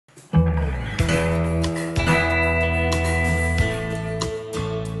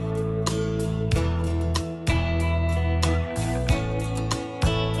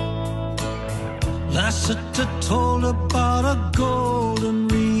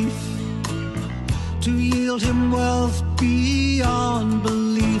wealth beyond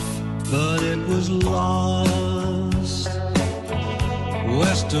belief, but it was lost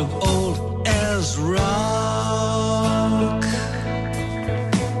west of old Ezra.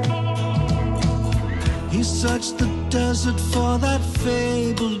 He searched the desert for that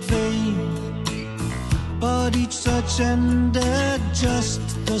fabled vein, but each search ended just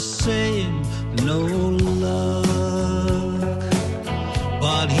the same. No luck.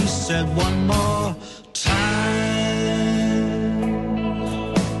 But he said one more time,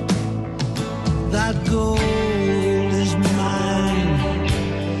 that gold is mine.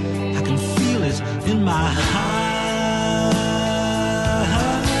 I can feel it in my heart.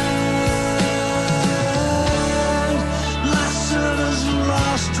 Lasseter's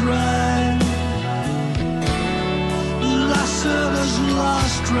lost right. Lasseter's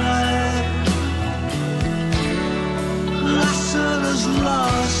lost right. Lasseter's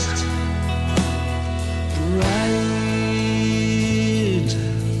lost right.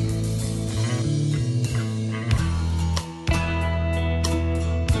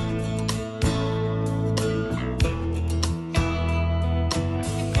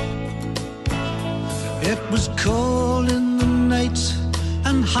 It was cold in the night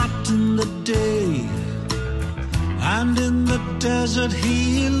and hot in the day, and in the desert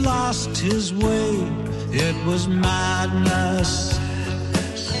he lost his way. It was madness.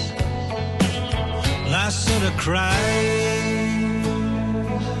 Lasseter cried.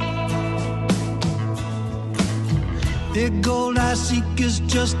 The gold I seek is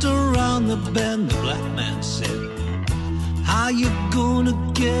just around the bend, the black man said. How you gonna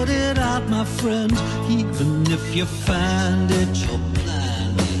get it out, my friend? Even if you find it, you're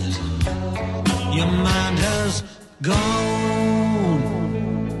blinded. Your mind has gone.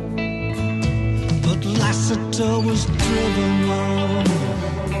 But Lasseter was driven on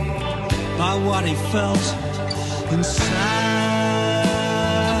by what he felt inside.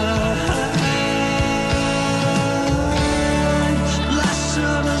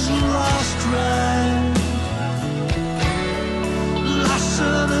 Lasseter's lost right.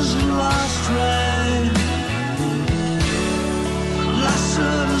 Lasseter's lost right.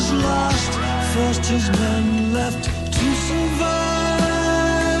 Lasseter's lost. First his men left to survive,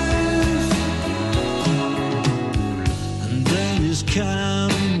 and then his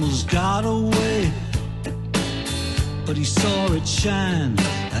camels got away. But he saw it shine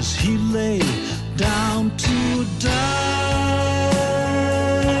as he lay down to die.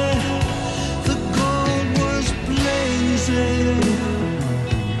 The gold was blazing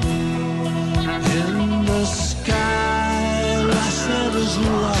in the sky. Lasseter's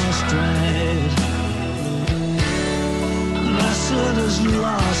lost right. Lasseter's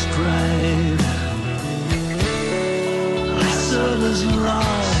lost right. Lasseter's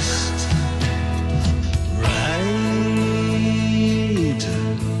lost.